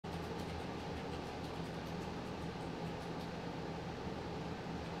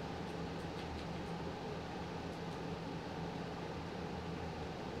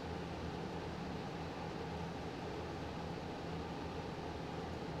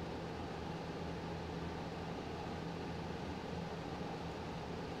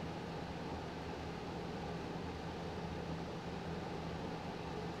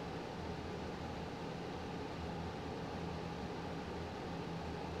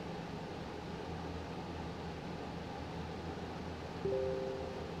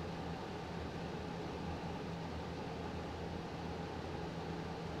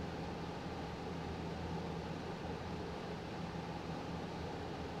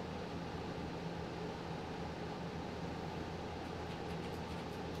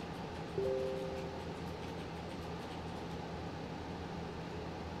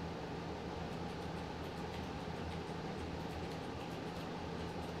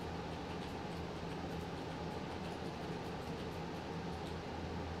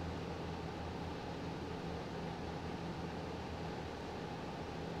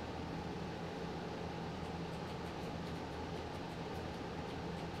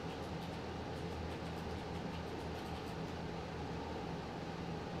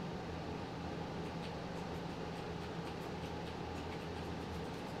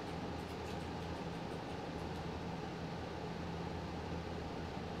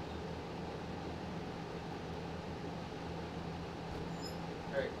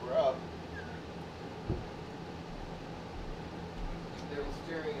Alright, we're up. They're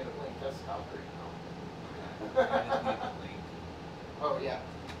staring at a blank desktop right now. I just need the link. Oh, yeah.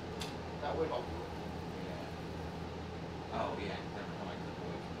 That would help you. Yeah. Oh, yeah. Never mind. The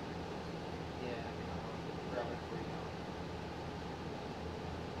voice. Yeah, I'll grab it for you now.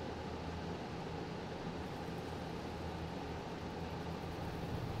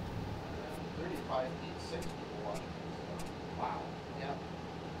 Uh, 35 feet, 6 people watching this. So. Wow. Yeah.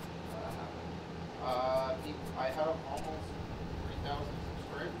 Happened. I have almost 3,000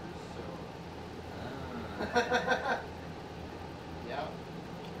 subscribers, so. Yeah,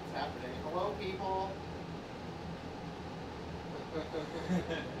 it's happening. Hello, people.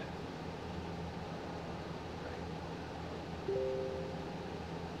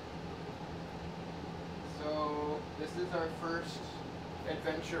 So this is our first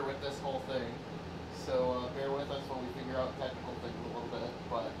adventure with this whole thing. So bear with us while we figure out technical things a little bit,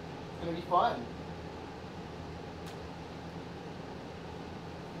 but it's gonna be fun.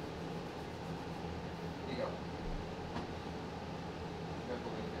 Here you go. You got the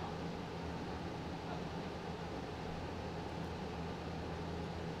link now.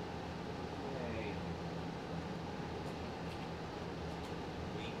 Yay.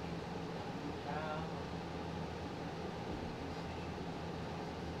 Week. Cow.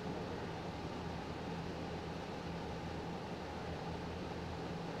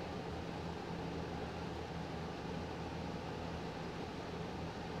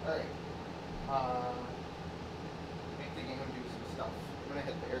 Alright. Make the game do some stuff. I'm gonna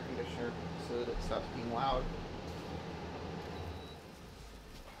hit the air conditioner so that it stops being loud.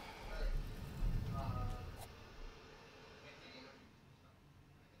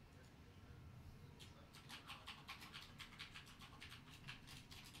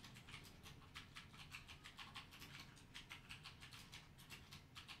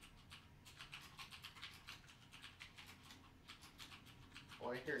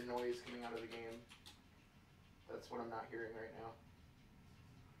 Well, I hear noise coming out of the game. That's what I'm not hearing right now.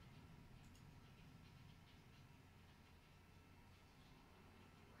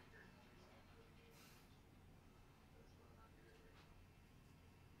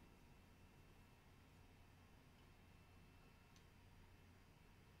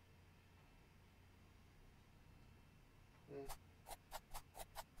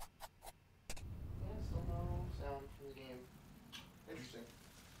 Yeah, still no sound from the game. Interesting.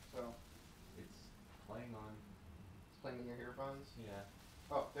 So, It's playing on. it's playing in your earphones? Yeah.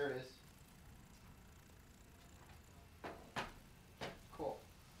 Oh, there it is. Cool.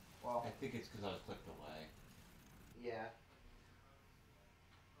 Well, I think it's because I was clicked away. yeah.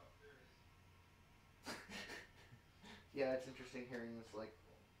 Yeah, it's interesting hearing this like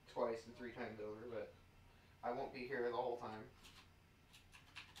twice and 3 times over, but I won't be here the whole time.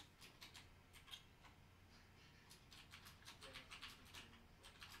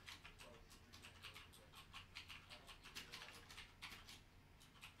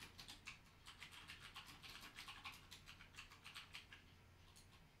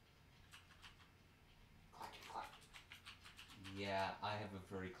 Clacky clack. Yeah, I have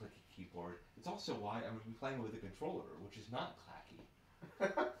a very clicky keyboard. It's also why I'm playing with a controller, which is not clacky.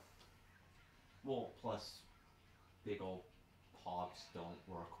 Well, plus, big old pops don't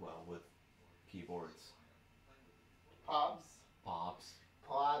work well with keyboards. Pobs. Pops.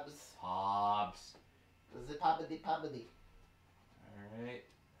 Pobs. Pops. The pobbity pobbity. Alright.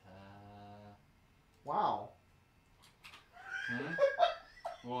 Wow.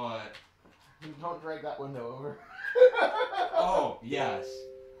 What? Don't drag that window over. Oh, yes.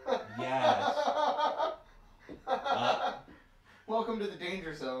 Yes. Welcome to the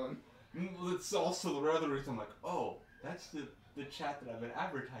danger zone. It's also the other reason I'm like, oh, that's the the chat that I've been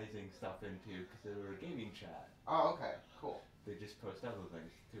advertising stuff into because they were a gaming chat. Oh, okay, cool. They just post other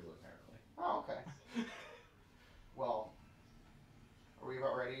things too, apparently. Oh, okay. Well, are we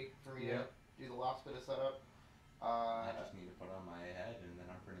about ready for me to do the last bit of setup? I just need to put on my head and then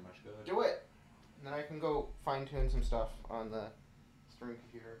I'm pretty much good. Do it! And then I can go fine tune some stuff on the stream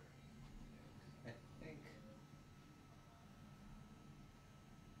computer.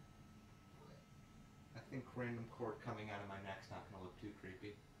 I think random cord coming out of my neck's not gonna look too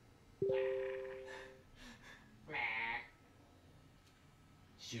creepy.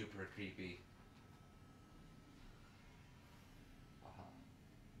 Super creepy.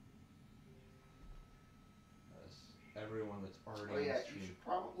 Everyone that's already on the stream. You should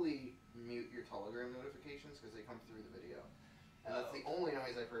probably mute your Telegram notifications because they come through the video. And that's the only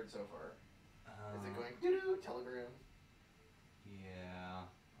noise I've heard so far. Is it going doo-doo, Telegram? Yeah.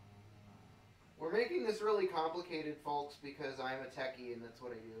 We're making this really complicated, folks, because I'm a techie and that's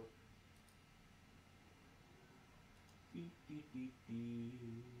what I do.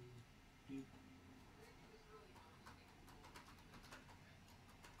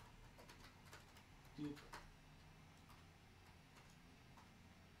 Doop.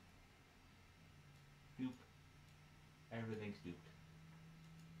 Everything's duped.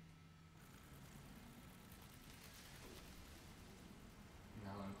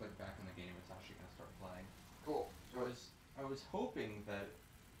 Now when I click back in the game, it's actually gonna start playing. Cool. I was hoping that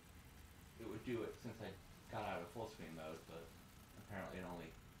it would do it since I got out of full screen mode, but apparently it only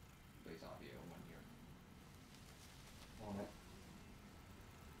plays audio when you're on it.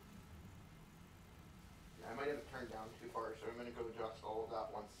 Yeah, I might have it turned down too far, so I'm gonna go adjust all of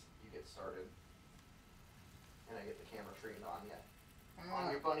that once you get started. And I get the camera trained on yet.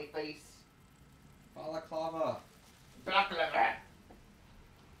 On your bunny face. Balaclava. Baklava!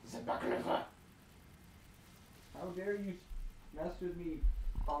 It's a baklava! How dare you mess with me,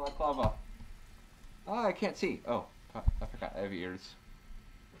 Balaclava? Ah, I can't see. Oh, I forgot. I have ears.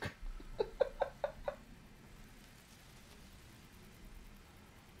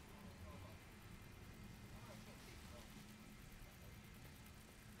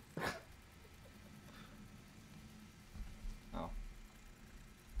 Oh.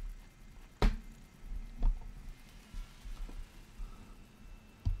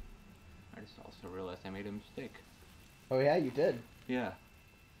 I just also realized I made a mistake. Oh yeah, you did. Yeah.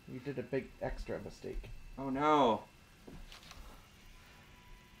 You did a big extra mistake. Oh no.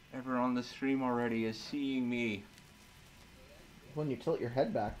 Everyone on the stream already is seeing me. When you tilt your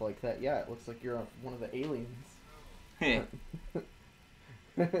head back like that, yeah, it looks like you're one of the aliens. Heh.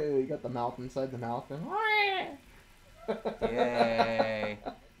 You got the mouth inside the mouth and... Yay.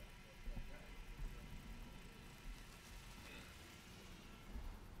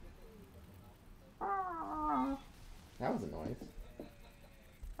 That was a noise.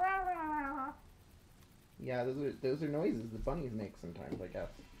 Yeah, those are noises the bunnies make sometimes, I guess.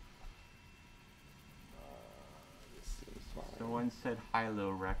 This seems fine. Someone said Hilo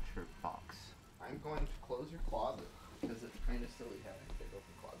Ratchet Fox. I'm going to close your closet because it's kind of silly having a big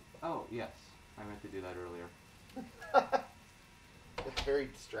open closet. Oh, yes. I meant to do that earlier. It's very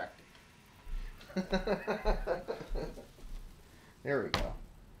distracting. There we go.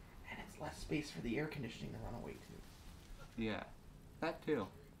 And it's less space for the air conditioning to run away to. Yeah, that too.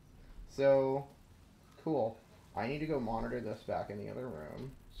 So, cool. I need to go monitor this back in the other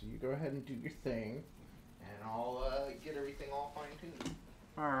room. So you go ahead and do your thing. And I'll get everything all fine-tuned.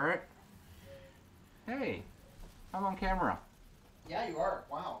 Alright. Hey, I'm on camera. Yeah, you are.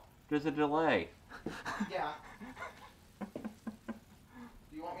 Wow. There's a delay. Yeah.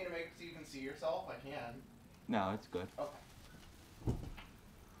 Do you want me to make it so you can see yourself? I can. No, it's good. Okay.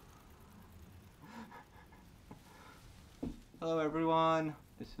 Hello everyone.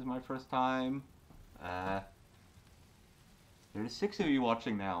 This is my first time. There's 6 of you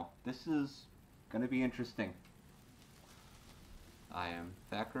watching now. This is gonna be interesting. I am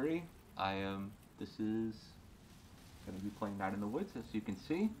Thackeray. This is gonna be playing Night in the Woods, as you can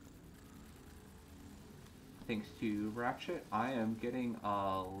see. Thanks to Ratchet, I am getting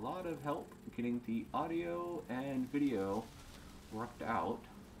a lot of help getting the audio and video worked out.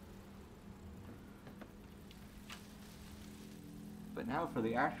 But now for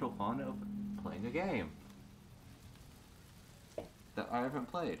the actual fun of playing a game that I haven't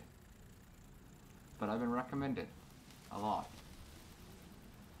played, but I've been recommended a lot.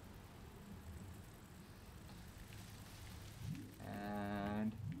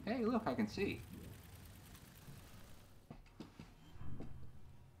 And hey, look, I can see.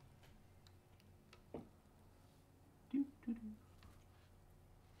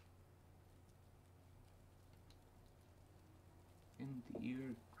 The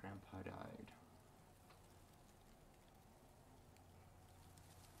year Grandpa died.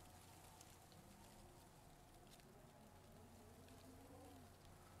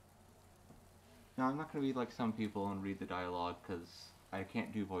 Now, I'm not going to be like some people and read the dialogue because I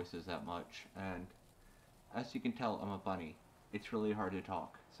can't do voices that much, and as you can tell, I'm a bunny. It's really hard to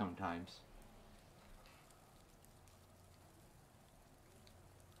talk sometimes.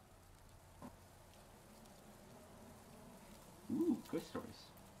 Ooh, good stories.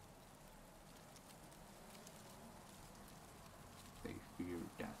 They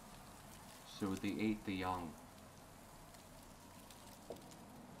feared death, so they ate the young.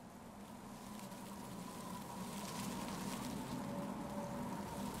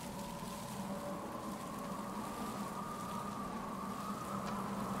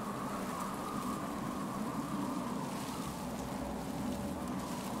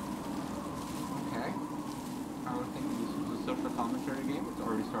 Commentary game. It's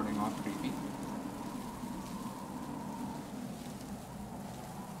already starting off creepy.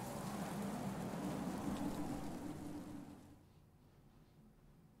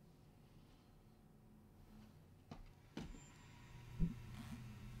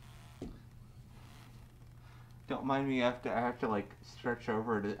 Don't mind me, I have to like stretch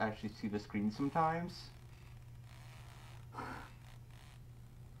over to actually see the screen sometimes.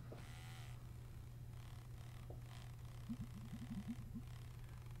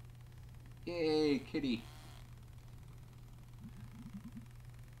 Yay, kitty.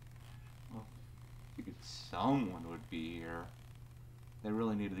 Well, I figured someone would be here. They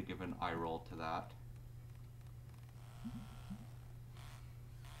really needed to give an eye roll to that.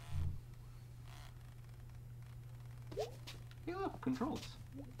 Hey look, controls.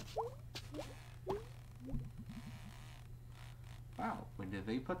 Wow, when did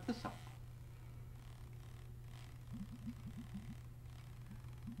they put this up?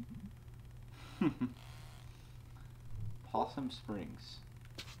 Possum Springs.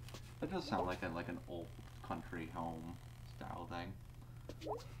 That does sound like an old country home style thing.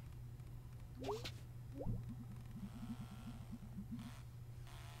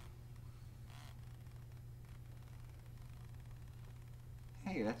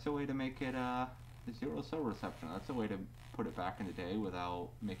 Hey, that's a way to make it zero cell reception. That's a way to put it back in the day without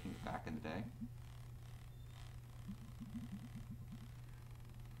making it back in the day.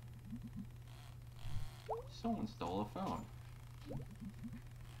 Someone stole a phone.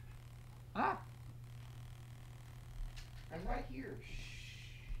 Ah! I'm right here. Shh.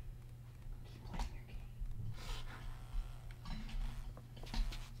 Keep playing your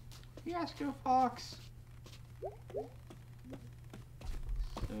game. Fiasco Fox! So...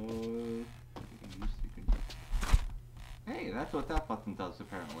 Hey, that's what that button does,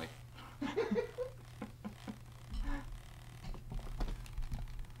 apparently.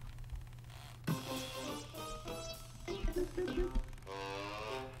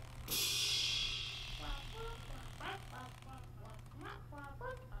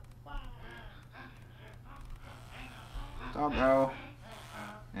 Doggo.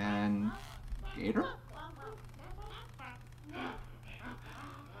 And... Gator?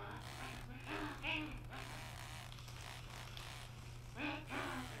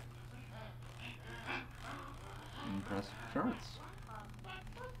 Impressive shorts.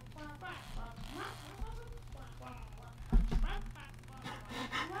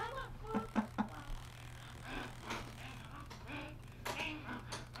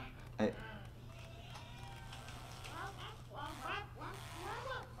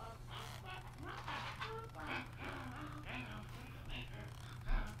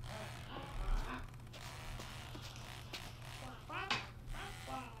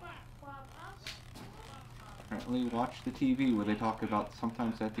 Apparently watch the TV where they talk about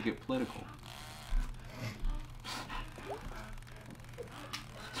sometimes they have to get political.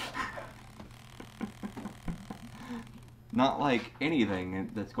 Not like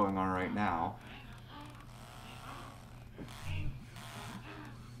anything that's going on right now.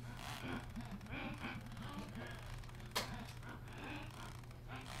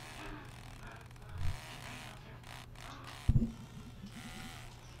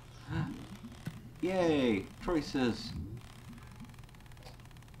 Yay! Choices!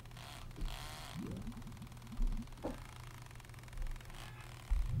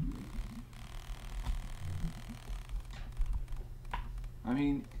 I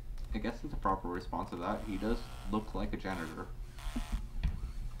mean, I guess it's a proper response to that. He does look like a janitor.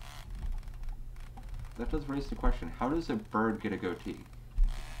 That does raise the question, how does a bird get a goatee?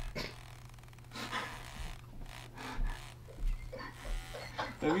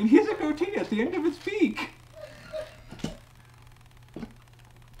 I mean, he has a goatee at the end of his beak!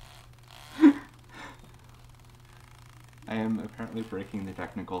 apparently breaking the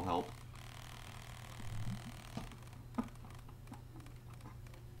technical help.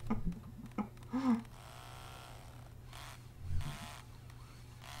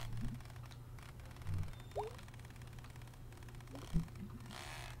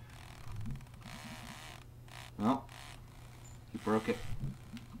 Well, he broke it.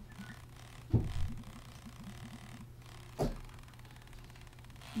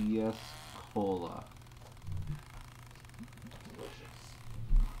 Yes, cola. Delicious.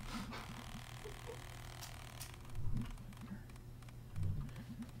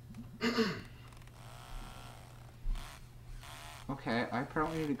 Okay, I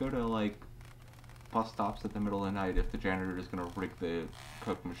apparently need to go to, like, bus stops at the middle of the night if the janitor is going to rig the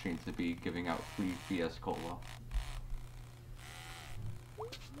Coke machines to be giving out free BS Cola.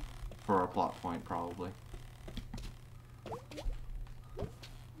 For a plot point, probably.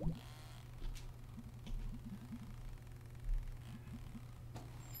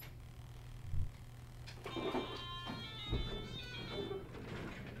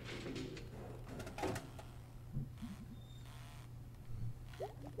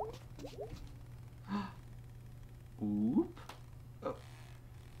 Oop. Oh.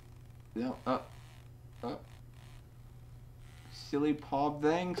 No, silly pop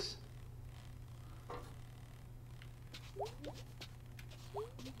things.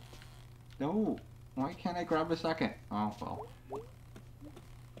 No. Why can't I grab a second? Oh, well. Whee.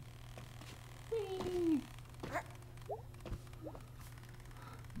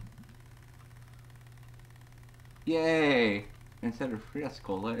 Yay! Instead of free ass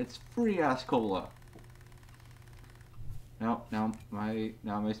cola, it's free ass cola. No, now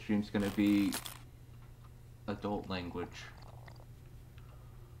my stream's gonna be adult language.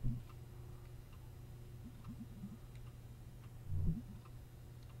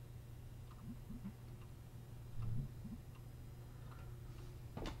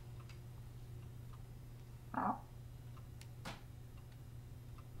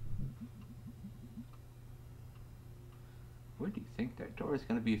 Where do you think that door is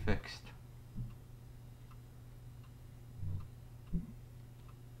gonna be fixed?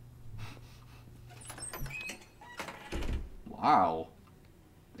 Wow.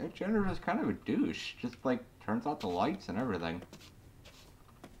 That janitor is kind of a douche. Just like turns off the lights and everything.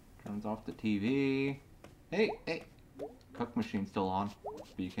 Turns off the TV. Hey, hey. Coke machine's still on,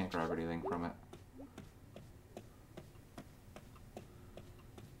 but you can't grab anything from it.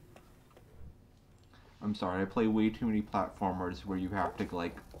 I'm sorry, I play way too many platformers where you have to,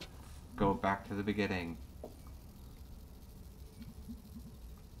 like, go back to the beginning.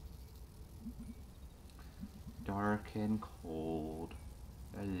 Dark and cold.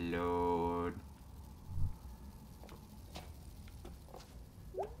 Alone.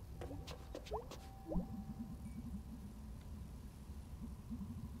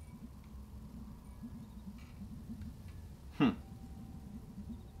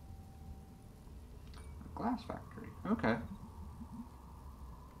 Glass factory. Okay.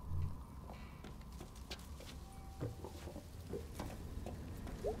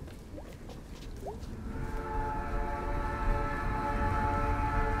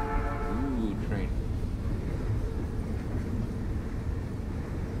 Ooh, train.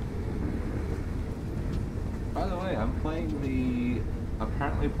 By the way, I'm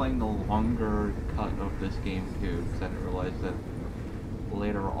apparently playing the longer cut of this game too, because I didn't realize that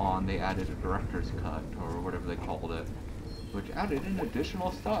later on they added a director's cut, or whatever they called it, which added in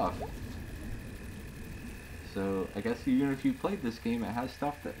additional stuff. So I guess even if you played this game, it has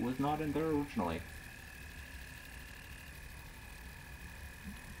stuff that was not in there originally.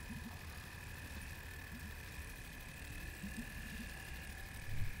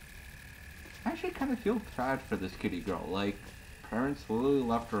 I actually kind of feel bad for this kitty girl. Like, parents literally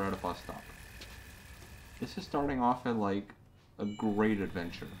left her at a bus stop. This is starting off at, like, a great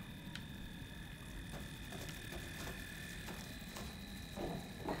adventure.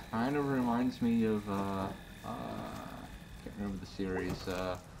 Kind of reminds me of, can't remember the series,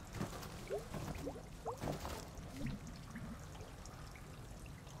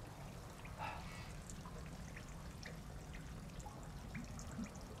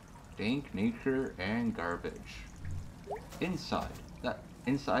 Dank Nature and Garbage. Inside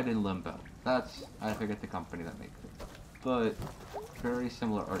in Limbo. That's, I forget the company that makes it. But, very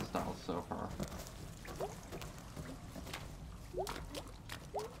similar art styles so far.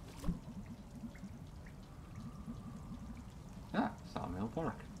 Ah, Sawmill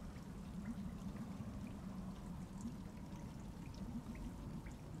Park.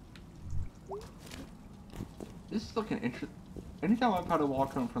 This is looking interesting. Anytime I've had to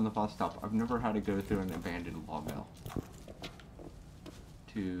walk home from the bus stop, I've never had to go through an abandoned log mill.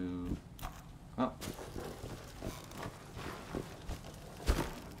 to... Oh.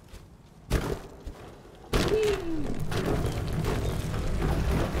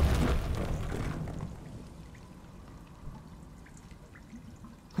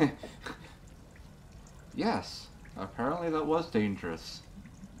 Yes, apparently that was dangerous.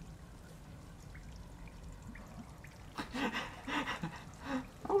 I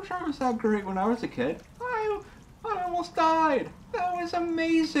wish I was that great when I was a kid. I almost died. That was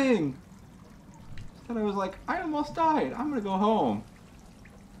amazing. Instead I was like, I almost died. I'm gonna go home.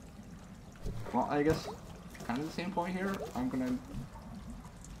 Well, I guess kind of the same point here. I'm gonna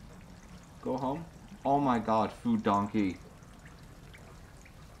go home. Oh my god, Food Donkey.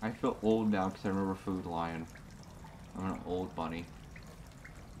 I feel old now because I remember Food Lion. I'm an old bunny.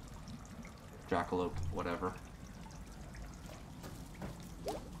 Jackalope, whatever.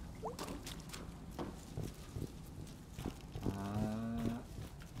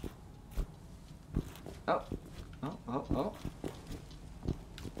 Oh. Oh, oh, oh.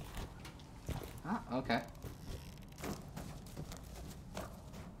 Ah, okay.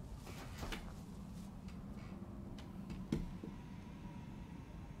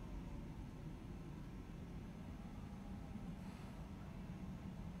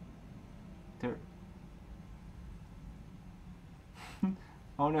 There.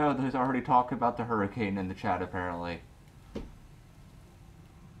 Oh no, there's already talk about the hurricane in the chat apparently.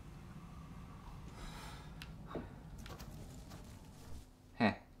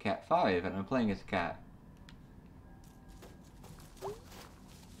 Heh, cat 5, and I'm playing as a cat.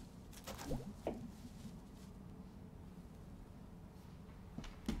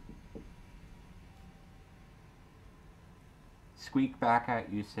 Squeak back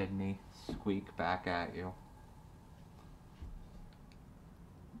at you, Sydney. Squeak back at you.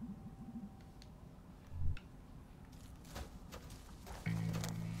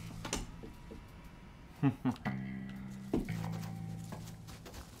 I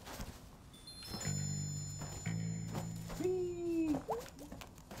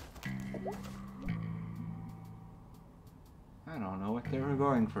don't know what they were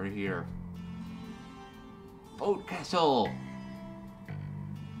going for here. Boat castle!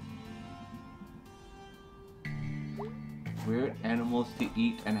 Weird animals to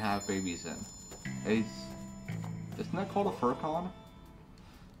eat and have babies in. Isn't that called a furcon?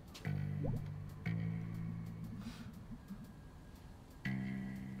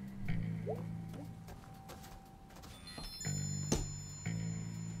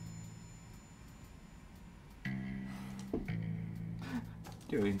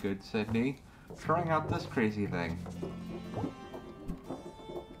 Doing good, Sydney. Trying out this crazy thing.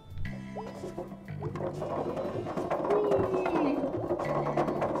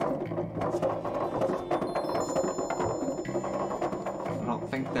 I don't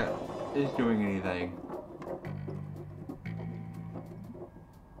think that is doing anything.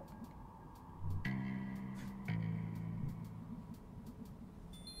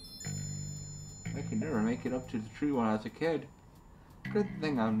 I could never make it up to the tree when I was a kid. Good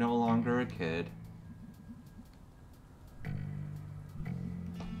thing I'm no longer a kid.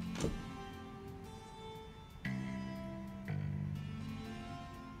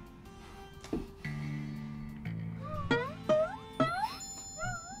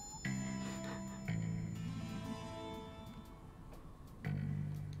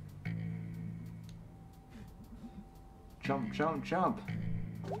 Jump, jump, jump.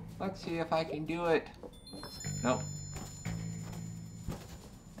 Let's see if I can do it. Nope.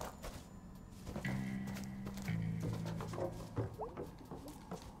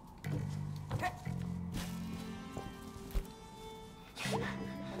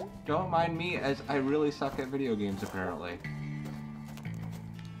 Don't mind me, as I really suck at video games, apparently.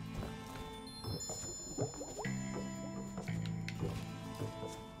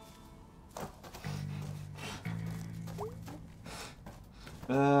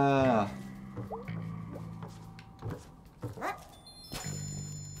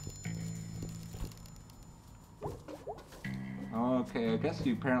 Okay, I guess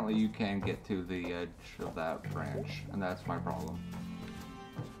apparently you can get to the edge of that branch, and that's my problem.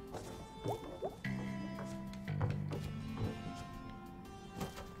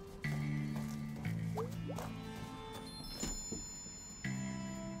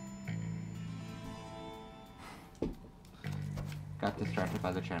 Got distracted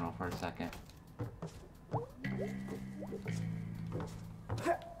by the channel for a second.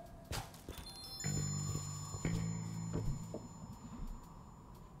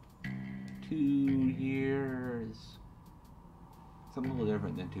 Years. Something a little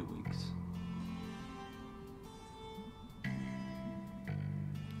different than 2 weeks.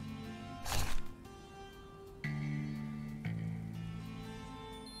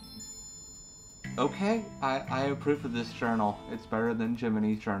 Okay, I approve of this journal. It's better than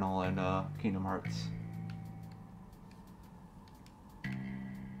Jiminy's journal in Kingdom Hearts.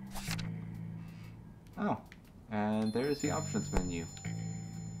 Oh, and there's the options menu.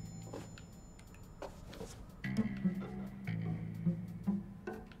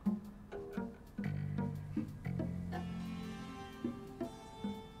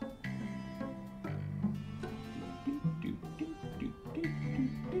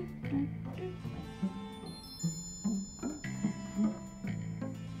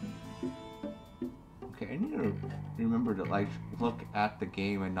 Okay, I need to remember to like look at the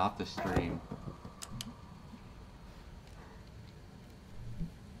game and not the stream.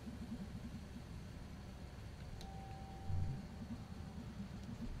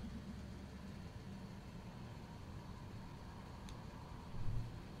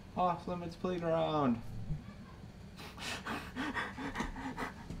 Off limits playground.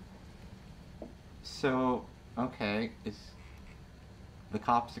 So, okay, is the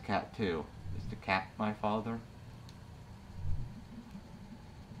cop's a cat too? Is the cat my father?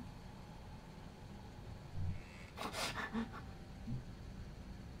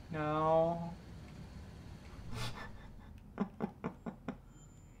 No.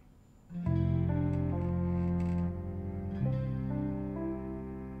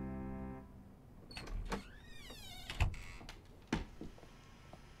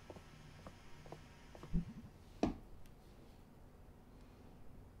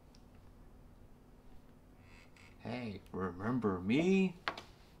 Hey, remember me?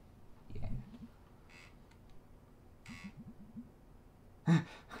 Yeah.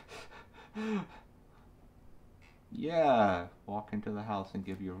 Yeah, walk into the house and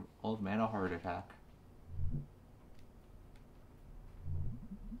give your old man a heart attack.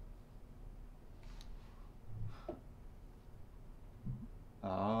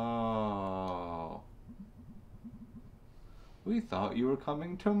 Oh. We thought you were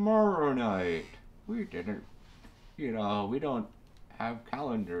coming tomorrow night. We didn't, we don't have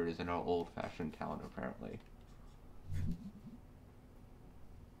calendars in our old-fashioned town, apparently.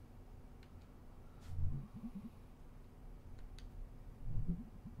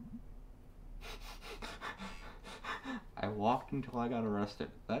 I walked until I got arrested.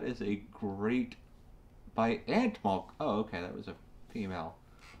 That is a great... By Aunt Malk. Oh, okay, that was a female.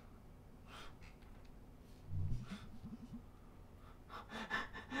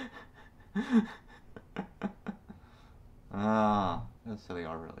 Ah, so they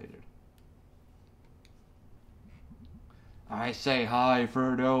are related. I say hi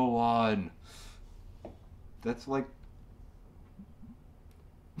for no one. That's like...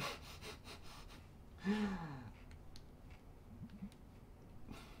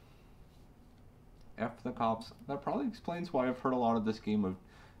 F the cops. That probably explains why I've heard a lot of this game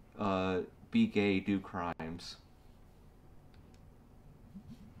of be gay, do crimes.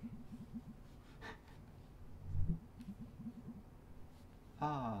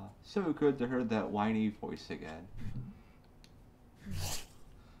 Ah, so good to hear that whiny voice again.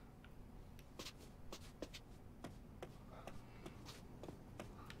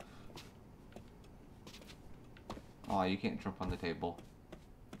 Aw, you can't jump on the table.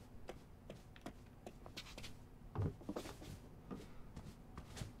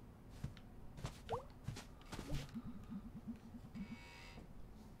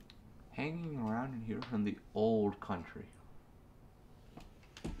 Hanging around in here from the old country.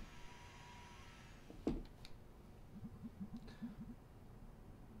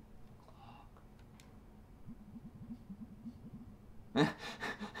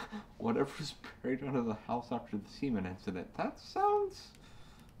 Whatever's buried under the house after the semen incident. That sounds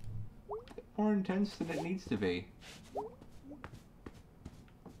more intense than it needs to be.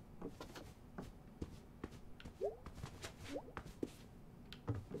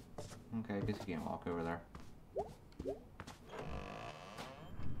 Okay, I guess you can't walk over there.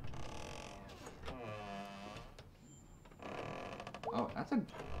 Oh, that's a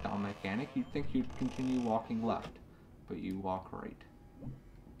dumb mechanic. You'd think you'd continue walking left, but you walk right.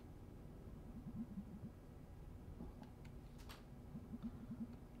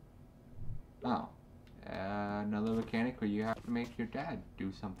 Oh. Another mechanic where you have to make your dad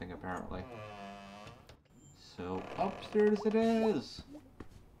do something, apparently. So, upstairs it is!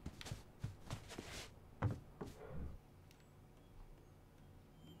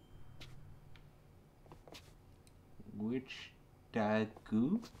 Which dad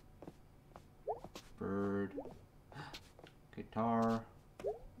goo? Bird. Guitar.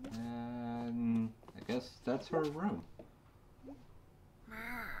 And I guess that's her room.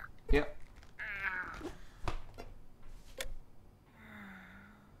 Yep.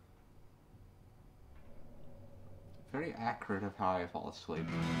 very accurate of how I fall asleep.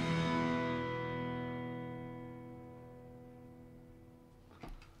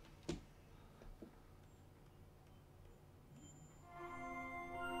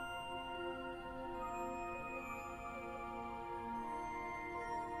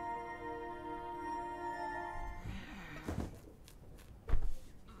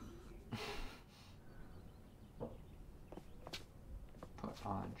 Put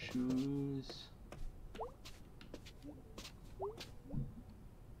on shoes.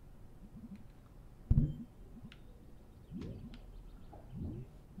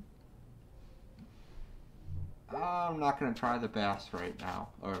 I'm not gonna try the bass right now,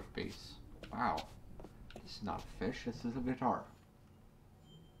 or bass. Wow, this is not a fish, this is a guitar.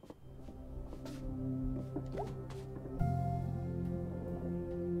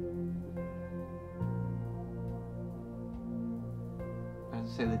 I was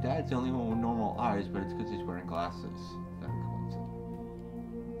to say, the dad's the only one with normal eyes, but it's because he's wearing glasses. That explains it.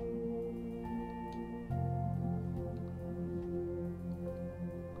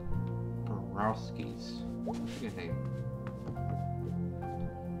 Borowski's. That's a good name.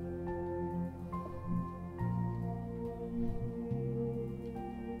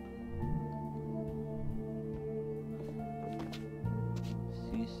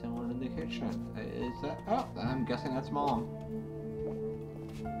 See someone in the kitchen. Is that? Oh, I'm guessing that's Mom.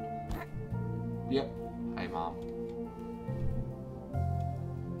 Yep. Hi, Mom.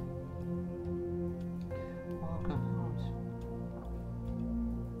 Welcome home.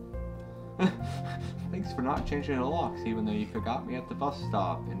 Thanks for not changing the locks, even though you forgot me at the bus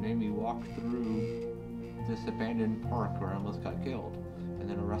stop and made me walk through this abandoned park where I almost got killed and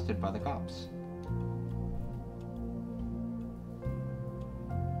then arrested by the cops.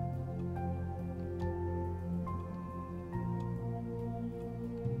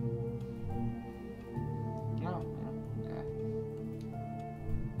 Oh, okay.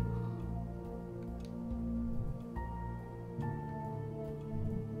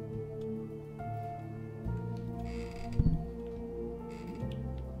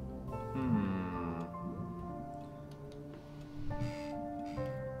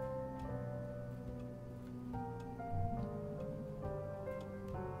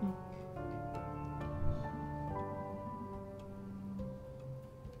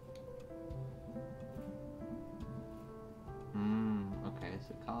 Okay,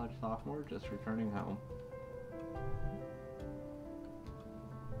 so college sophomore just returning home.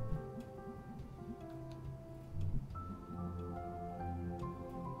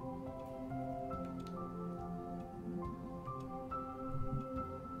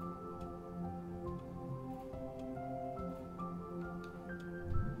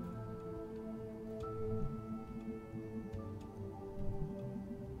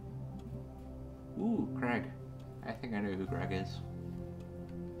 Ooh, Greg. I think I know who Greg is.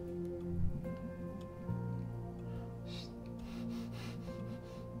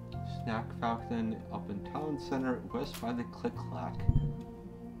 Snack Falcon up in Town Center, west by the Click-Clack.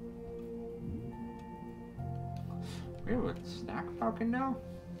 We're with Snack Falcon now?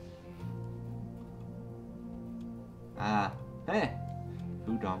 Ah, hey!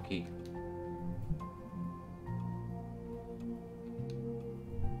 Food Donkey.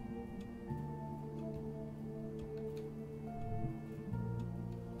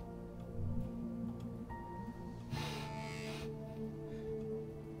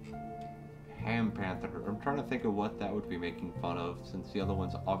 Ham Panther. I'm trying to think of what that would be making fun of, since the other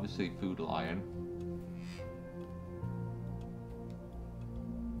one's obviously Food Lion.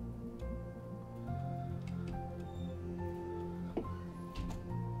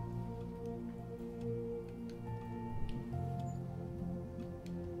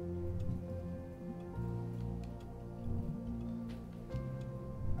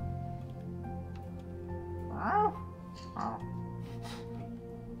 Wow. Wow.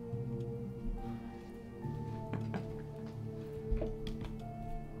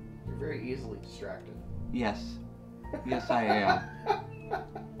 Very easily distracted. Yes. Yes, I am.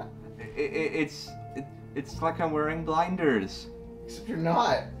 It's like I'm wearing blinders. Except you're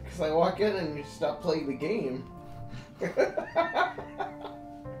not, because I walk in and you stop playing the game. I'm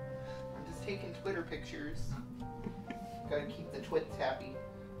just taking Twitter pictures. Gotta keep the twits happy.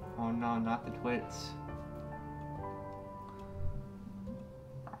 Oh no, not the twits.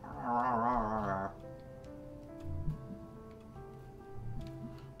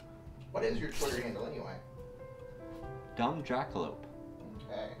 What is your Twitter handle anyway? Dumb Jackalope.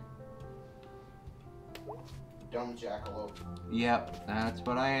 Okay. Dumb Jackalope. Yep, that's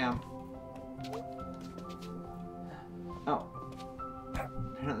what I am. Oh.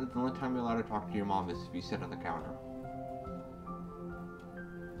 Apparently the only time you're allowed to talk to your mom is if you sit on the counter.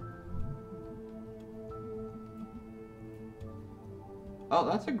 Oh,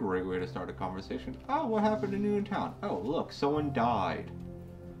 that's a great way to start a conversation. Oh, what happened to you in town? Oh, look, someone died.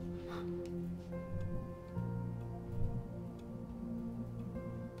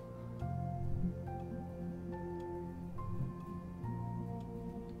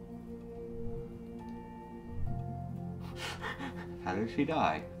 How did she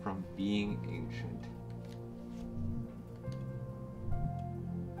die? From being ancient.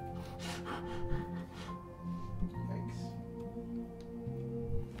 Yikes.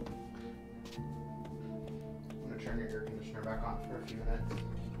 I'm gonna turn your air conditioner back on for a few minutes.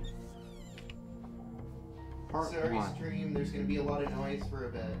 Part Sorry, 1. stream. There's gonna be a lot of noise for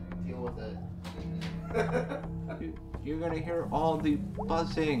a bit. Deal with it. You're gonna hear all the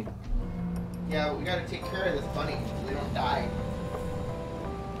buzzing. Yeah, we gotta take care of this bunny so they don't die.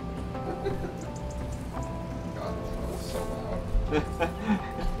 God, this smells so loud.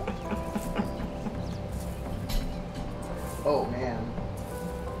 Oh man.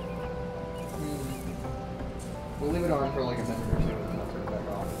 We'll leave it on for like a minute or two and then I'll turn it back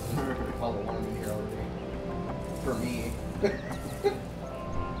off. It's just all the one in here already. For me.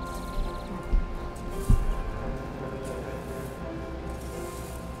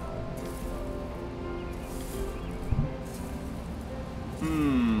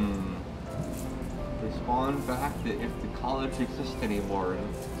 Respond back that if the college exists anymore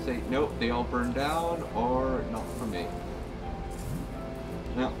and say, nope, they all burned down, or not for me.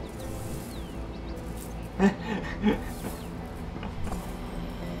 No.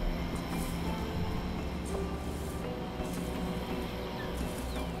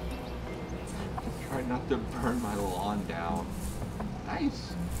 Try not to burn my lawn down.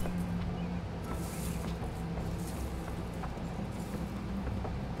 Nice.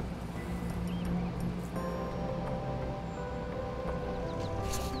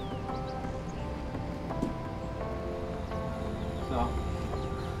 So,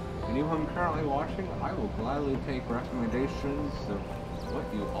 anyone currently watching, I will gladly take recommendations of what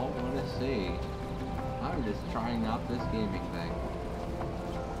you all want to see. I'm just trying out this gaming thing.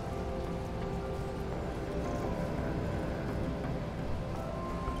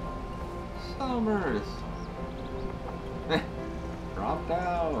 Summers! Dropped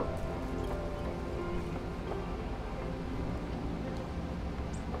out!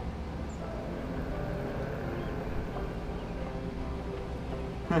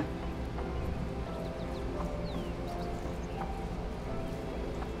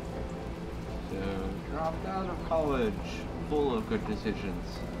 So, dropped out of college, full of good decisions.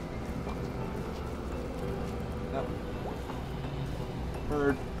 Yep.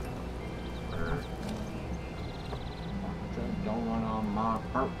 Heard. Don't run on my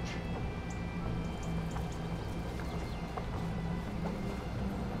perch.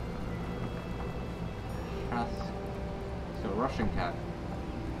 So, Russian cat.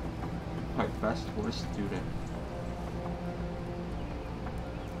 My best worst student.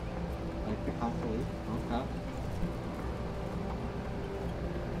 Like the complete. Okay.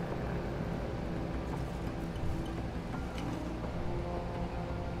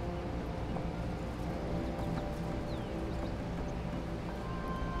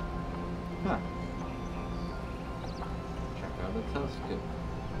 Huh. Check out the telescope.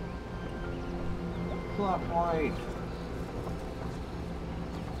 Plot point.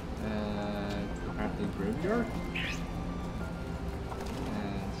 Apparently graveyard.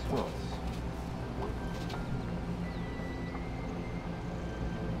 And swells.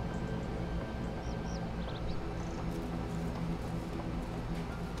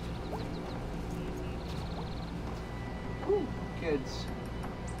 Ooh, kids.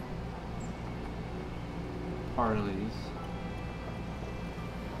 Harleys.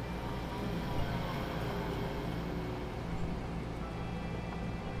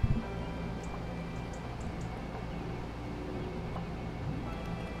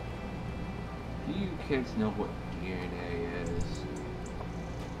 Do you kids know what DNA is?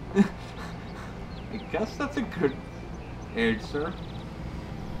 I guess that's a good answer.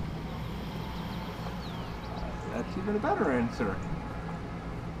 That's even a better answer.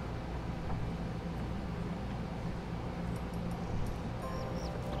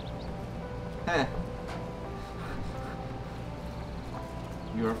 Heh.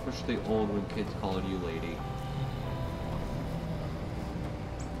 You're officially old when kids call you lady.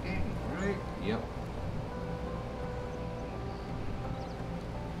 Right? Yep.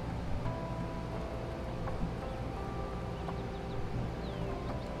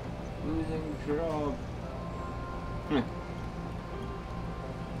 Losing job. Heh.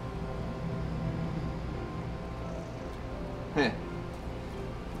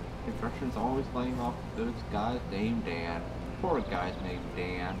 Construction's always laying off those guys named Dan. poor guy's named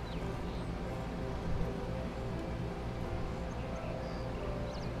Dan.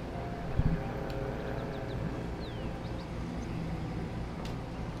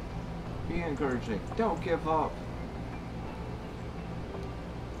 Be encouraging. Don't give up.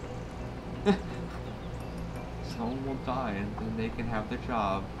 Someone will die and then they can have the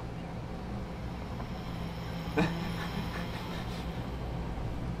job.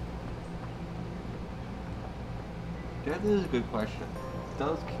 That is a good question.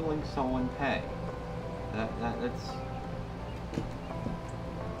 Does killing someone pay? That is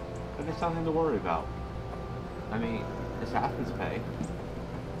something to worry about. I mean, assassins pay.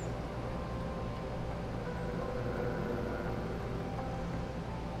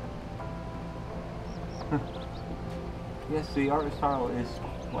 Yes, the art style is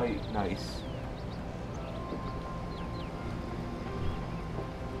quite nice.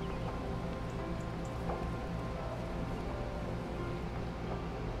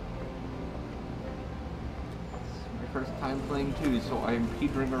 First time playing too, so I'm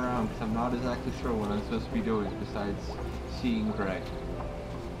petering around because I'm not exactly sure what I'm supposed to be doing besides seeing gray.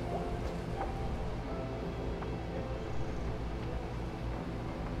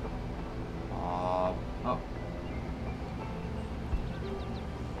 Oh.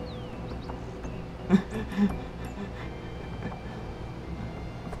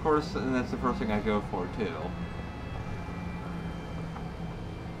 Of course, and that's the first thing I go for too.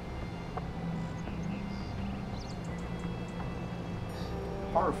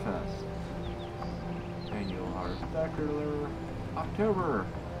 Harfest. Annual Harvest Spectacular. October.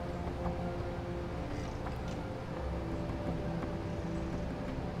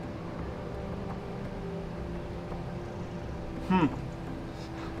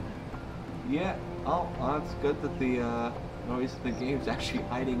 Yeah. Oh, well, that's good that the noise of the game's actually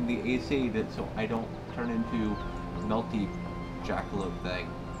hiding the AC, that so I don't turn into melty jackalope thing.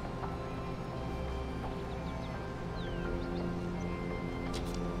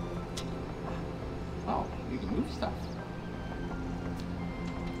 Oh, you can move stuff.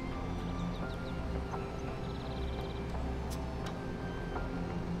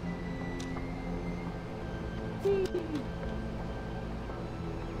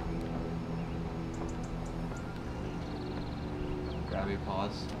 Grabby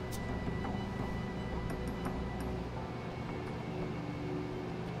paws.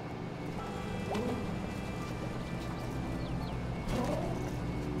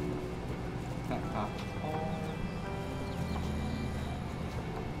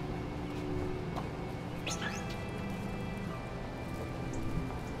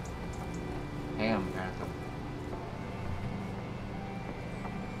 Ham anthem.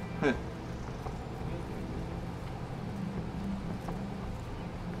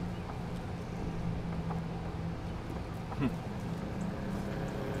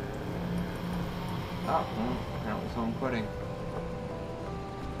 Oh, well, apparently someone quitting.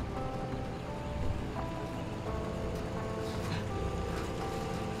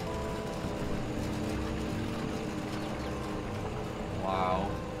 Wow.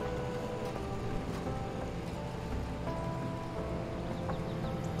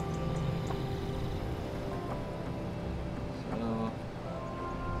 So,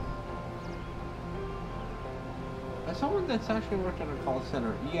 as someone that's actually worked in a call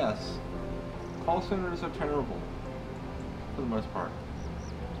center, yes. Call centers are terrible, for the most part.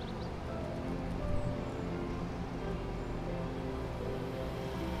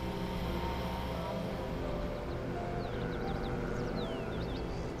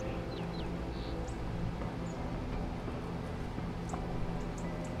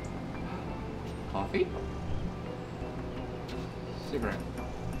 Coffee? Cigarette.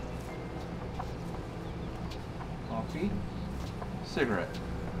 Coffee? Cigarette.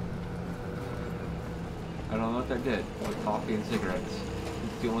 I don't know what that did, but coffee and cigarettes.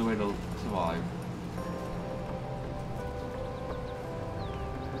 It's the only way to survive.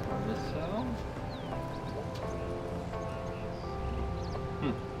 Turn this cell.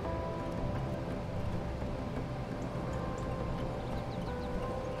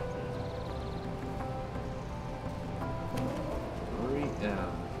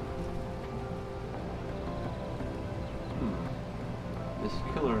 This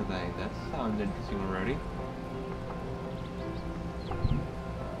killer thing, that sounds interesting already.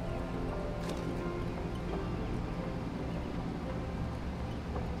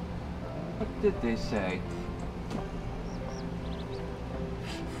 What did they say?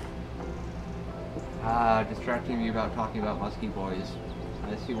 Distracting me about talking about musky boys.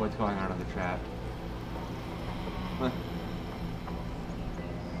 I see what's going on in the chat.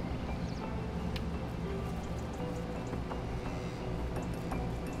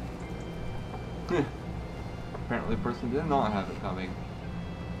 The person did not have it coming.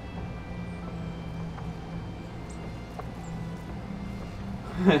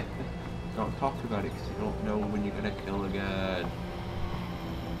 Don't talk about it because you don't know when you're gonna kill again.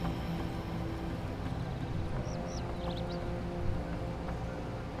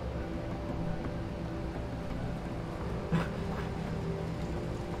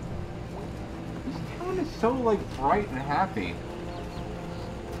 This town is so like bright and happy.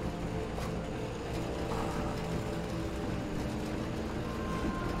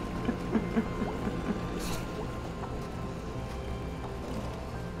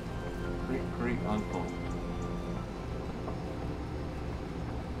 Great uncle.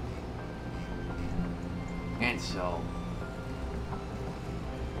 And so.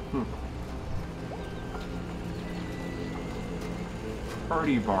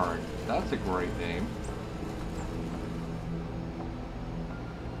 Party Barn. That's a great name.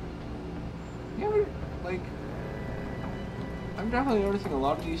 Yeah, like, I'm definitely noticing a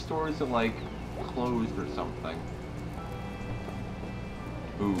lot of these stores are like closed or something.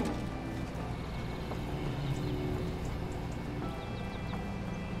 Ooh.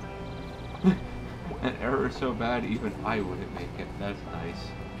 An error so bad even I wouldn't make it. That's nice.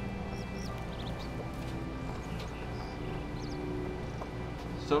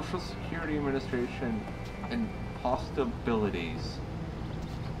 Social Security Administration and possibilities.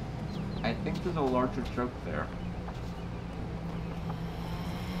 I think there's a larger joke there.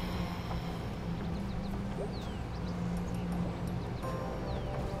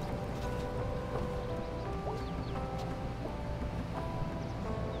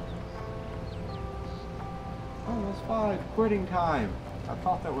 Almost 5, quitting time. I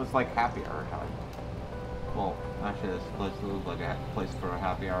thought that was like happy hour time. Well, actually this place looks like a place for a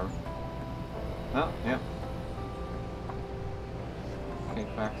happy hour. Oh, yep.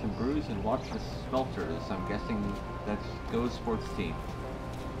 Kick back some brews and watch the Smelters. I'm guessing that's Go Sports Team.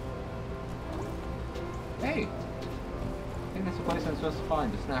 Hey! I think that's a place I'm supposed to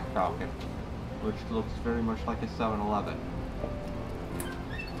find, the Snack Falcon. Which looks very much like a 7-Eleven.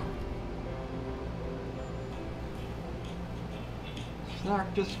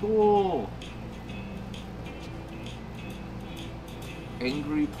 Snack to school!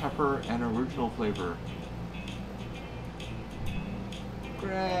 Angry pepper and original flavor.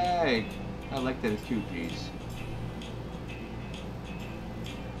 Greg! I like that it's 2 G's.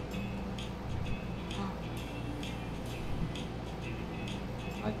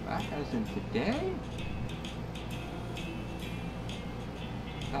 Like back as in today?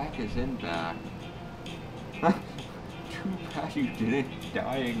 Back as in back. Too bad you didn't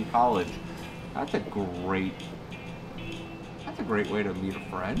die in college. That's a great way to meet a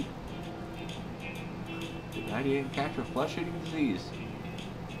friend. Too bad you didn't catch a flesh-eating disease.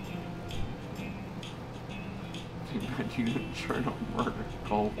 Too bad you didn't turn a murder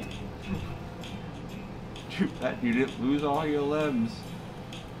cult. Too bad you didn't lose all your limbs.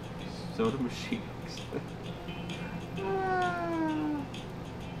 Soda machines.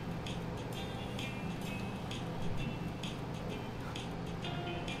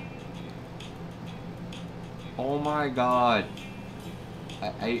 Oh my god.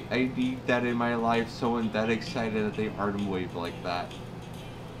 I need that in my life, someone that excited that they arm wave like that.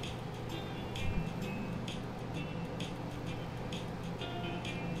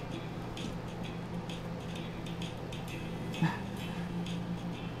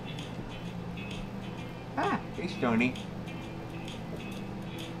 Ah, hey Stony.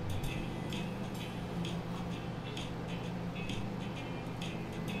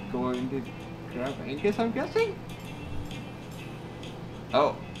 Going to grab Angus, I'm guessing?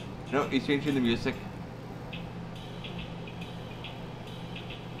 Oh, no, he's changing the music.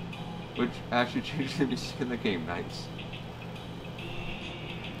 Which actually changed the music in the game, nice.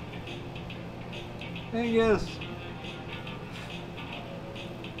 Angus!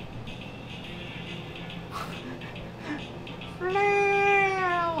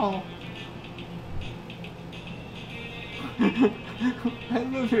 Flail! I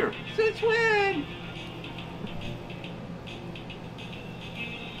live here. Since when?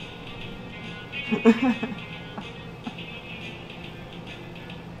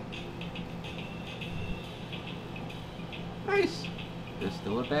 Nice. There's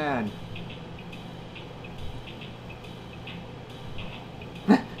still a band.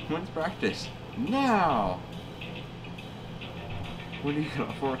 When's practice? Now. When are you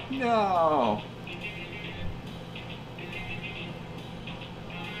gonna work? No.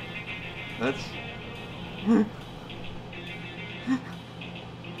 That's.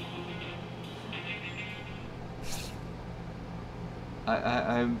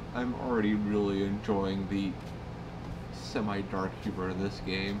 I'm already really enjoying the semi-dark humor in this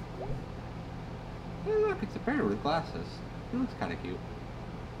game. Hey look, it's a bear with glasses. He looks kind of cute.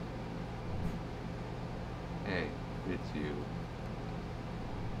 Hey, it's you.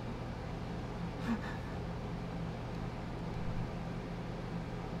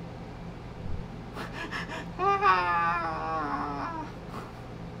 I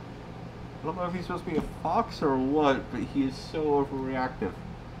don't know if he's supposed to be a fox or what, but he is so overreactive.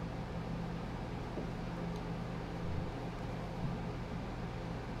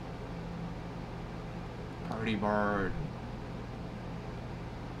 Party bird.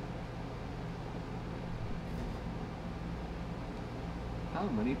 How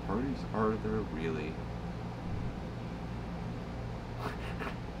many parties are there really?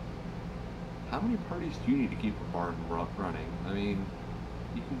 How many parties do you need to keep a barn running? I mean,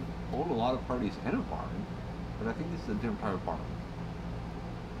 you can hold a lot of parties in a barn, but I think this is a different type of barn.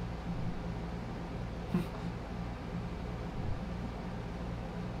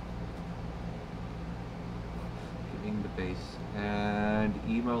 Getting the base and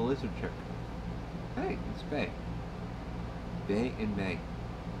emo lizard chick. Hey, it's Bay. Bay and May.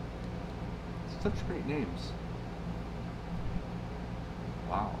 Such great names.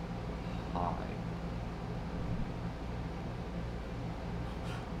 Wow. Hi.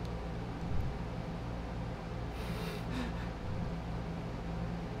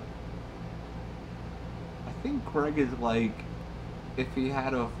 I think Greg is like, if he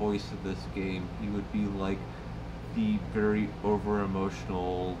had a voice in this game, he would be like the very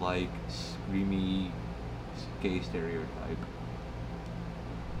over-emotional, like, screamy gay stereotype.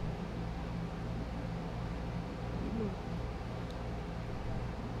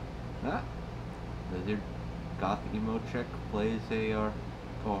 Ah, lizard goth emo chick plays a,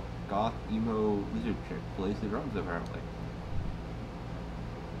 oh, goth emo lizard chick plays the drums apparently.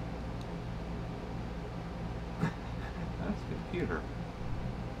 That's computer.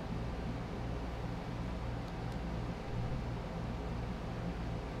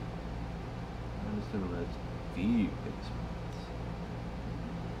 I'm assuming that's the basement.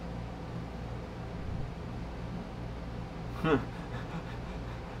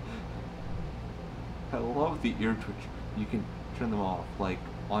 I love the ear twitch. You can turn them off, like,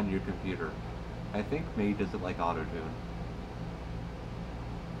 on your computer. I think May doesn't like auto-tune.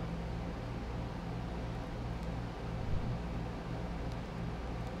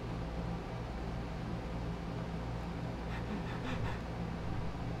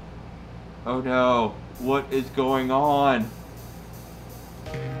 Oh no, what is going on?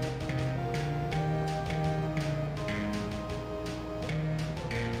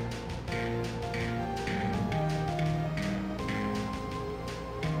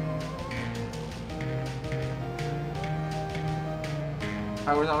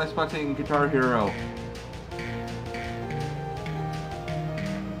 I was not expecting Guitar Hero.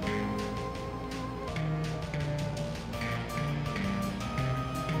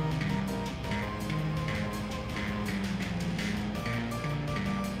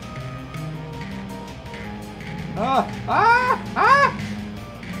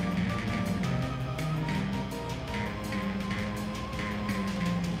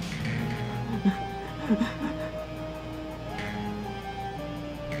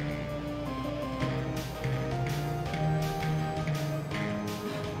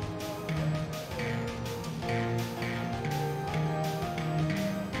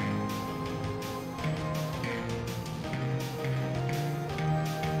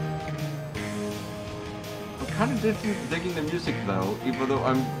 I'm kind of digging the music though, even though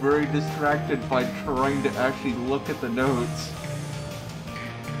I'm very distracted by trying to actually look at the notes.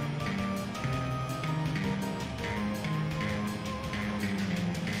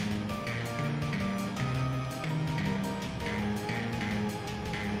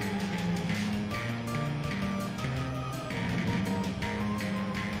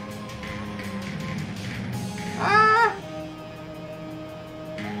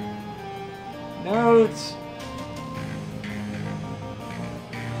 Notes!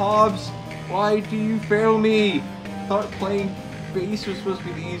 Hobbs, why do you fail me? I thought playing bass was supposed to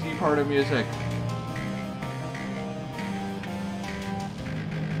be the easy part of music.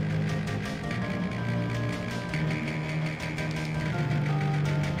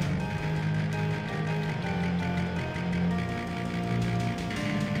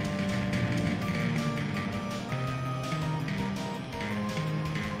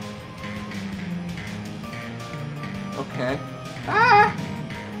 Okay. Ah!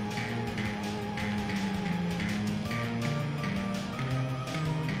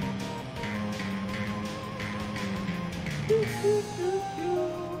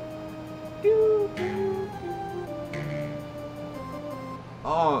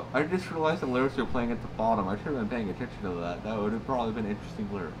 Oh, I just realized the lyrics were playing at the bottom. I should have been paying attention to that. That would have probably been interesting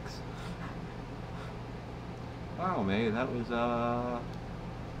lyrics. Wow, May, that was,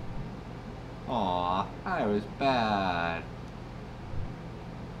 Aw, that was bad.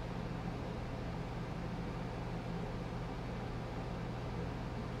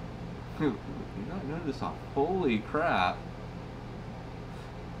 You not notice that? Holy crap.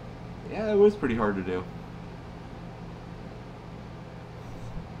 Yeah, it was pretty hard to do.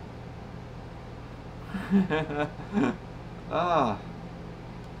 Ah.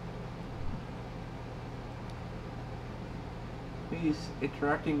 He's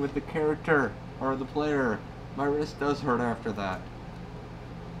interacting with the character or the player. My wrist does hurt after that.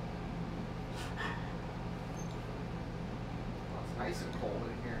 Well, it's nice and cold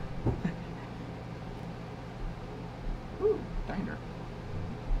in here. Ooh, diner.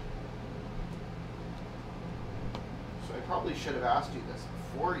 So I probably should have asked you this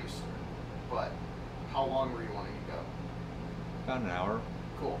before you started, but how long were you wanting to go? About an hour.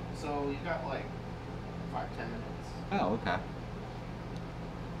 Cool. So you got like 5-10 minutes. Oh, okay.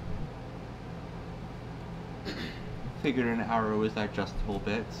 Figured an hour was digestible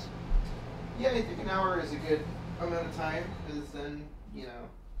bits. Yeah, I think an hour is a good amount of time, because then, you know,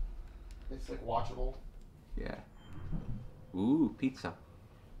 it's like watchable. Yeah. Ooh, pizza.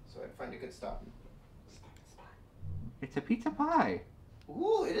 So I'd find a good stop. It's a pizza pie.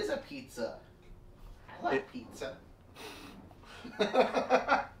 Ooh, it is a pizza. I like pizza.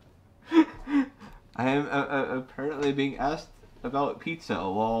 I am apparently being asked about pizza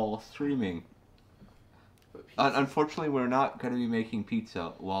while streaming. Unfortunately, we're not going to be making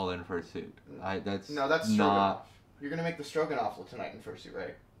pizza while in fursuit. That's stroganoff. not. You're gonna make the stroganoff tonight in fursuit,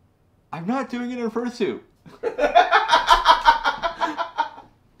 right? I'm not doing it in fursuit.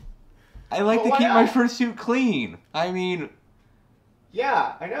 I like to keep my fursuit clean. I mean.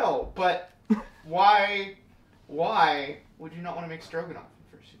 Yeah, I know, but why would you not want to make stroganoff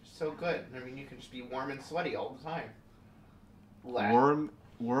in fursuit? It's so good. I mean, you can just be warm and sweaty all the time.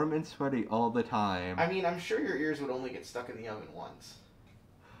 Warm and sweaty all the time. I mean, I'm sure your ears would only get stuck in the oven once.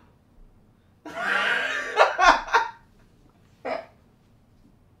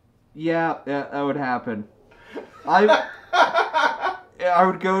 Yeah, that would happen. I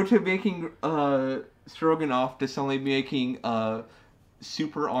would go to making stroganoff to suddenly making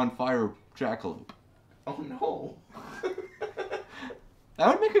super on fire jackalope. Oh no. That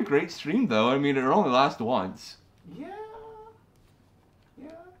would make a great stream though. I mean, it would only last once. Yeah.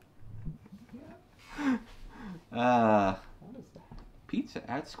 What is that? Pizza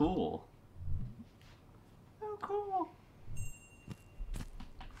at school. Oh, cool.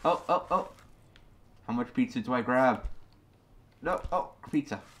 Oh. How much pizza do I grab? No,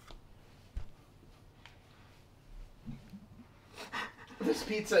 pizza. This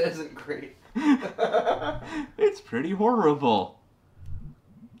pizza isn't great. It's pretty horrible.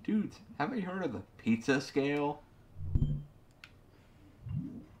 Dudes, have you heard of the pizza scale?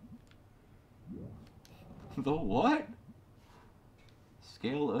 The what?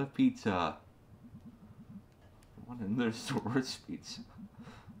 Scale of pizza. One in there's the worst pizza.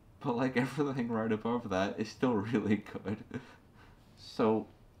 But like everything right above that is still really good. So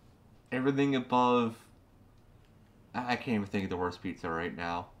everything above, I can't even think of the worst pizza right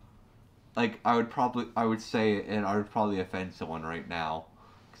now. Like I would say it and I would probably offend someone right now.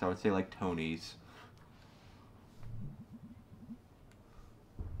 Because I would say like Tony's.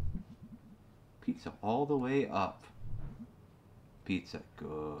 Pizza all the way up. Pizza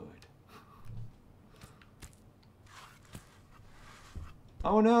good.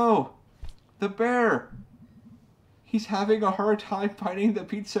 Oh no! The bear! He's having a hard time finding the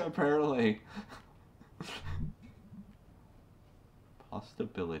pizza apparently.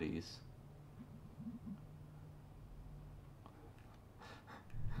 Possibilities.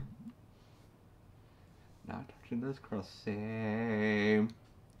 Not touching this cross. Same.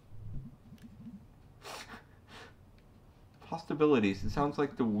 Possibilities. It sounds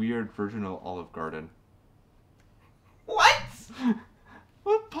like the weird version of Olive Garden. What?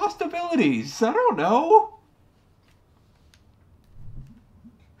 What possibilities? I don't know.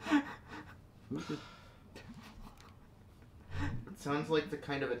 It sounds like the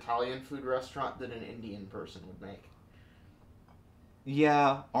kind of Italian food restaurant that an Indian person would make.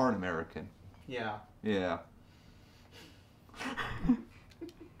 Yeah, or an American. Yeah. Yeah.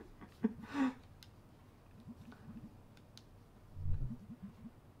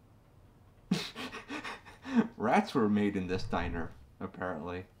 Rats were made in this diner,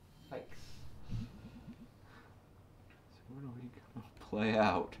 apparently. Yikes. So what are we gonna play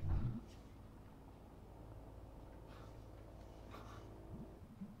out?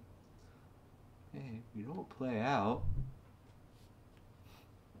 Okay, you don't play out.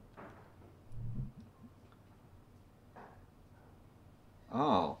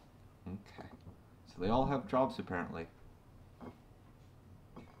 Oh, okay. So they all have jobs apparently.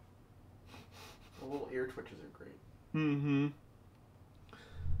 The little ear twitches are great. Mm-hmm.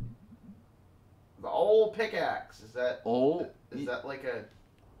 The old pickaxe. Is that Is that like a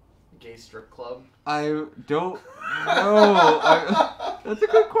gay strip club? I don't know. That's a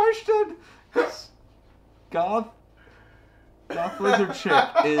good question. Goth Lizard Chick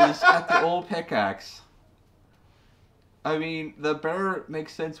is at the old pickaxe. I mean, the bear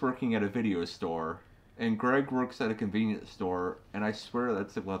makes sense working at a video store, and Greg works at a convenience store, and I swear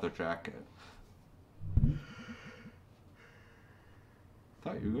that's a leather jacket.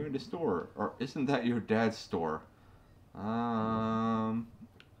 Thought you were going to store, or isn't that your dad's store? Oh,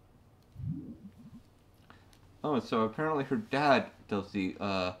 so apparently her dad does the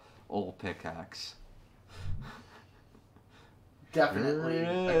old pickaxe. Definitely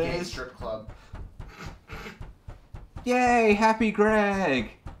There a gay is. strip club. Yay, happy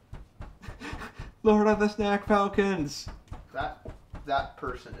Greg! Lord of the Snack Falcons! That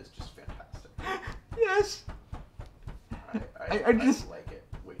person is just fantastic. Yes! I just like it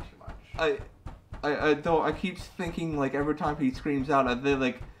way too much. I keep thinking, like, every time he screams out, they're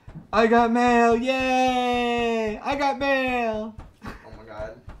like, I got mail! Yay! I got mail! Oh my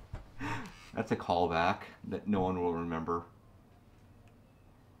god. That's a callback that no one will remember.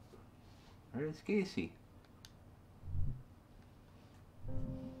 Where's Casey?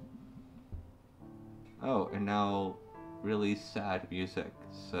 Oh, and now really sad music,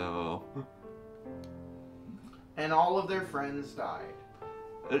 so... And all of their friends died.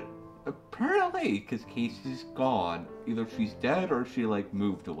 Apparently, because Casey's gone. Either she's dead or she, like,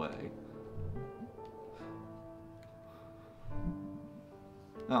 moved away.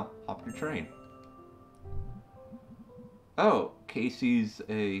 Oh, hop your train. Oh, Casey's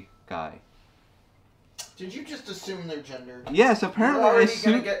a guy. Did you just assume their gender? Yes, apparently You're I already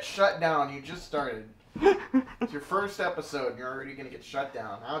assume... gonna get shut down. You just started. It's your first episode and you're already gonna get shut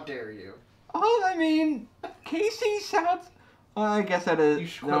down. How dare you? Oh, I mean, Casey sounds... Well, I guess that is... You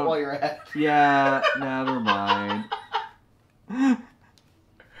should quit while you're ahead. Yeah, never mind. One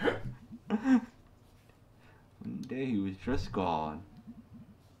day he was just gone.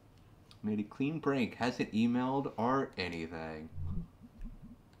 Made a clean break, hasn't emailed or anything.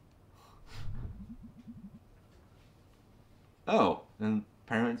 Oh, and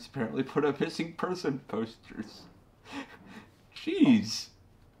parents apparently put up missing person posters. Jeez.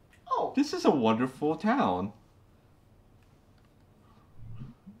 Oh. This is a wonderful town.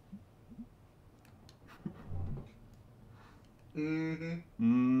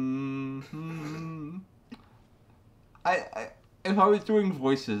 If I was doing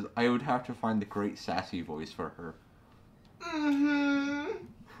voices, I would have to find the great sassy voice for her.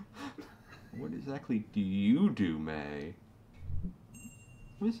 What exactly do you do, May?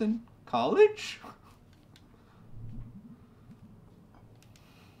 Was in college?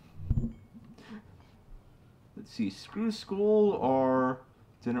 Let's see, screw school or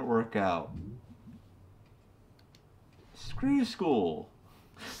didn't work out? Screw school.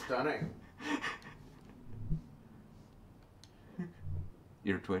 Stunning.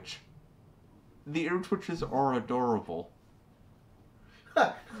 Ear twitch. The ear twitches are adorable.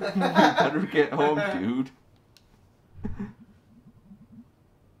 You better get home, dude.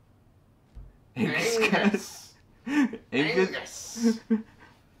 Angus. Angus.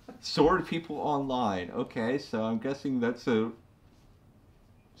 Sword people online. Okay, so I'm guessing that's some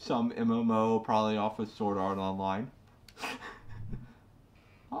MMO probably off of Sword Art Online.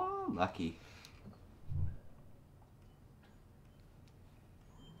 Oh, lucky.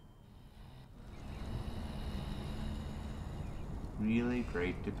 Really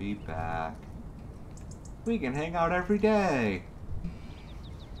great to be back. We can hang out every day.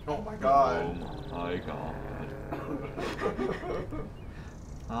 Oh my god. Oh my god.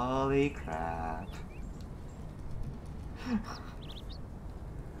 Holy crap.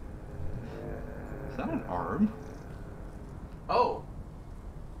 Is that an arm? Oh.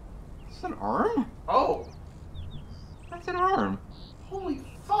 Is that an arm? Oh. That's an arm. Holy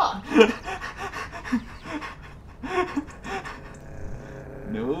fuck.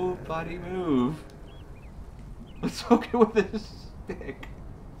 Nobody move. Let's hook it with this stick.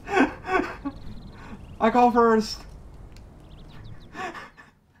 I go first.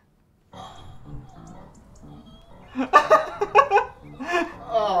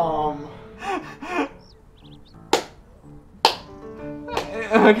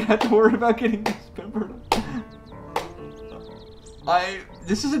 I got to worry about getting dismembered.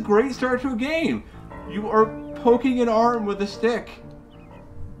 This is a great start to a game. You are poking an arm with a stick.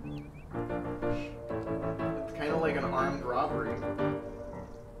 It's kind of like an armed robbery.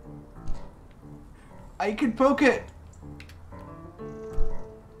 I can poke it.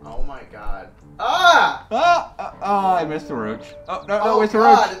 Oh my god. Ah! I missed the roach. Oh, no, Oh it's a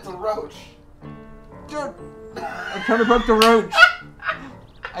god, roach. it's a roach. I'm trying to poke the roach.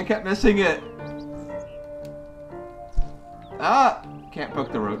 I kept missing it. Can't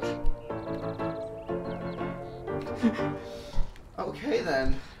poke the roach. Okay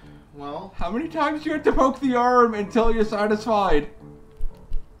then. Well. How many times do you have to poke the arm until you're satisfied?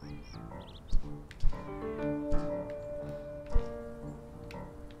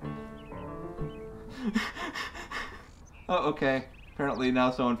 Oh, okay. Apparently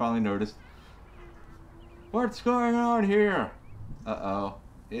now someone finally noticed. What's going on here? Uh-oh.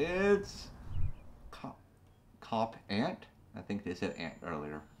 It's... Cop Ant? I think they said Ant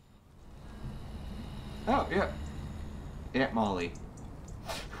earlier. Oh, yeah. Aunt Molly.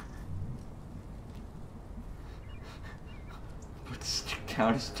 Put the stick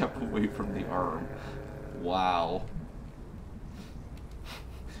down a step away from the arm. Wow.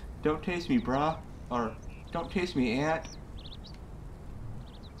 Don't taste me, brah. Or, don't taste me, Aunt.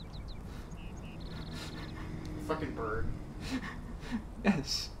 Fucking bird.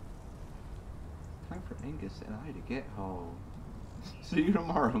 Yes. Time for Angus and I to get home. See you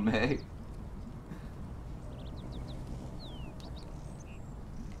tomorrow, May.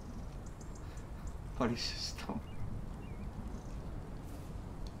 Buddy system.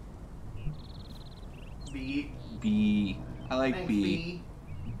 B. B. I like Thanks, B.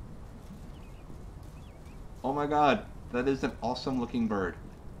 Oh my god, that is an awesome looking bird.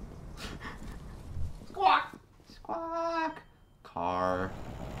 Squawk! Squawk! Car.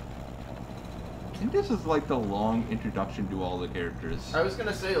 I think this is like the long introduction to all the characters. I was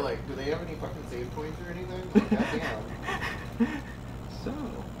gonna say, like, do they have any fucking save points or anything? Like, goddamn. So,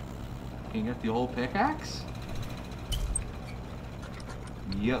 can you get the old pickaxe?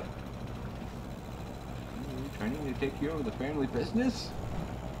 Yep. Training to take you over the family business?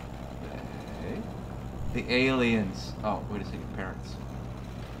 Okay. The aliens. Oh, wait a second, parents.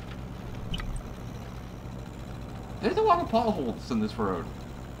 There's a lot of potholes in this road.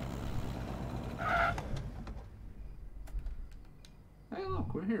 Hey,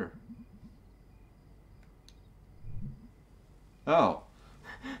 look, we're here. Oh.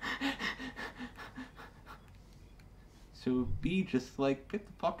 So B just like, get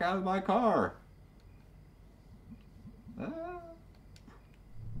the fuck out of my car.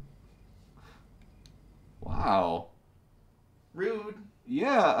 Wow. Rude.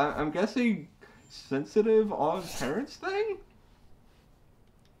 Yeah, I'm guessing sensitive on parents thing?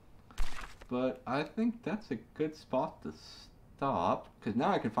 But I think that's a good spot to stop, because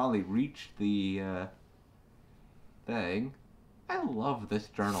now I can finally reach the thing. I love this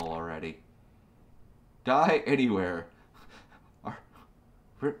journal already. Die anywhere. Or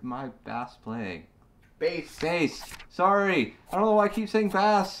rip my bass playing. Base. Bass. Sorry. I don't know why I keep saying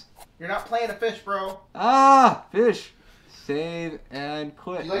bass. You're not playing a fish, bro. Ah, fish. Save and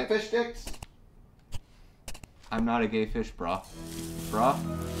quit. You like fish sticks? I'm not a gay fish, brah. Brah,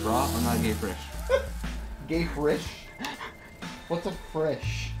 I'm not a gay fish. Gay frish? What's a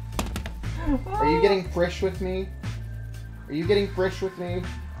frish? Are you getting frish with me? Are you getting frish with me?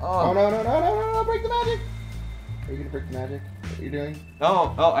 Oh, no, break the magic! Are you gonna break the magic? What are you doing?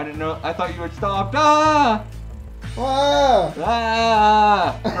 Oh, I didn't know. I thought you had stopped. Ah! Ah!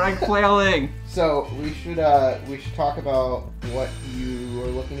 Ah! Frank flailing. So we should talk about what you are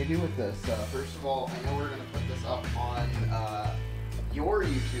looking to do with this. First of all, I know we're gonna put this up on your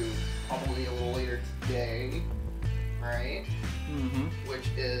YouTube probably a little later today, right? Mm-hmm. Which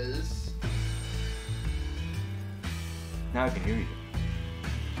is Now I can hear you.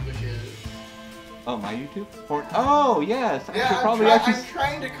 which is Oh, my YouTube? Oh, yes. I should yeah. probably I'm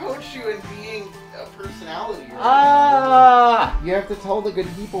trying to coach you in being a personality. Right? Ah! You have to tell the good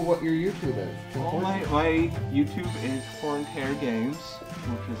people what your YouTube is. It's Well, important. my YouTube is Hare Games,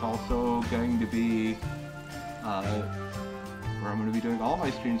 which is also going to be where I'm going to be doing all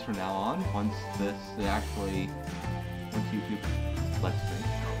my streams from now on. Once YouTube lets me.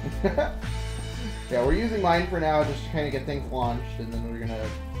 Yeah, we're using mine for now just to kind of get things launched, and then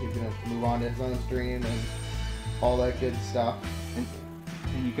he's gonna move on to his own stream and all that good stuff. And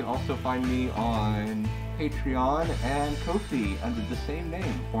you can also find me on Patreon and Ko-fi under the same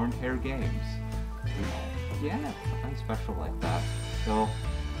name, Hare Games. Yeah, I'm special like that. So,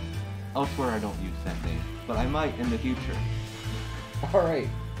 elsewhere I don't use that name, but I might in the future. Alright,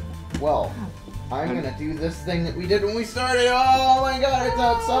 well, I'm gonna do this thing that we did when we started. Oh my god, it's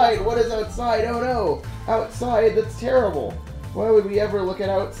outside. What is outside? Oh no. Outside, that's terrible. Why would we ever look at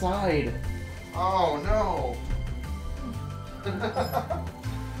outside? Oh no.